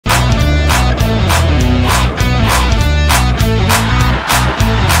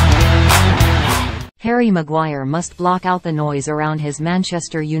Harry Maguire must block out the noise around his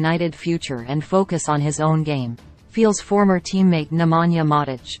Manchester United future and focus on his own game, feels former teammate Nemanja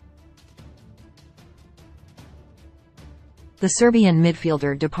Matic. The Serbian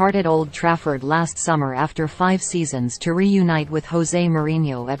midfielder departed Old Trafford last summer after 5 seasons to reunite with Jose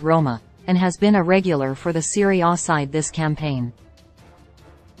Mourinho at Roma, and has been a regular for the Serie A side this campaign.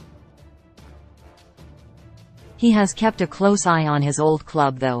 He has kept a close eye on his old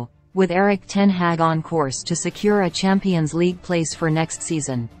club though, with Erik ten Hag on course to secure a Champions League place for next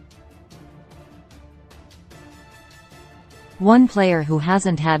season. One player who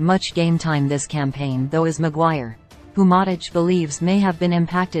hasn't had much game time this campaign though is Maguire, who Matic believes may have been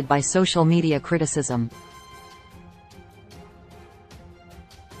impacted by social media criticism.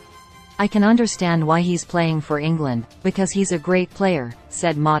 "I can understand why he's playing for England, because he's a great player,"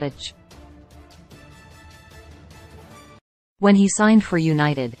 said Matic. When he signed for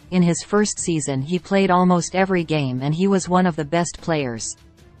United, in his first season he played almost every game and he was one of the best players.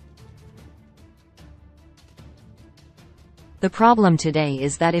 "The problem today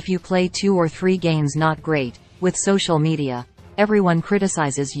is that if you play 2 or 3 games not great, with social media, everyone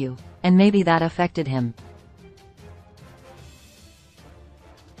criticizes you, and maybe that affected him.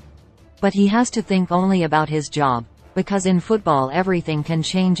 But he has to think only about his job, because in football everything can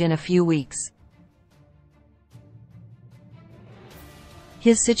change in a few weeks.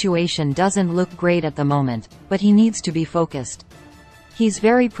 His situation doesn't look great at the moment, but he needs to be focused. He's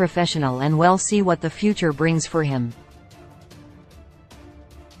very professional and we'll see what the future brings for him."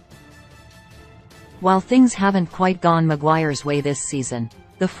 While things haven't quite gone Maguire's way this season,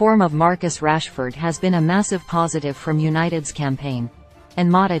 the form of Marcus Rashford has been a massive positive from United's campaign, and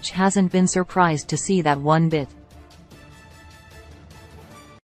Matic hasn't been surprised to see that one bit.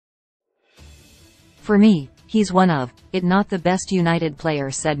 "For me, he's one of, if not the best United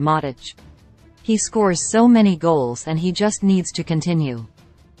player," said Matic. "He scores so many goals and he just needs to continue.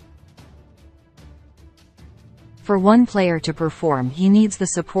 For one player to perform he needs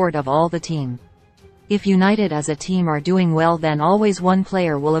the support of all the team. If United as a team are doing well then always one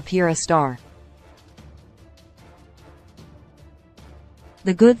player will appear a star.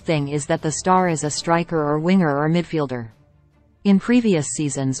 The good thing is that the star is a striker or winger or midfielder. In previous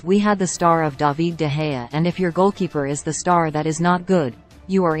seasons we had the star of David De Gea, and if your goalkeeper is the star that is not good,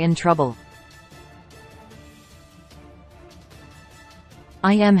 you are in trouble.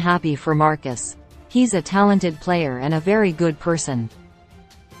 I am happy for Marcus. He's a talented player and a very good person."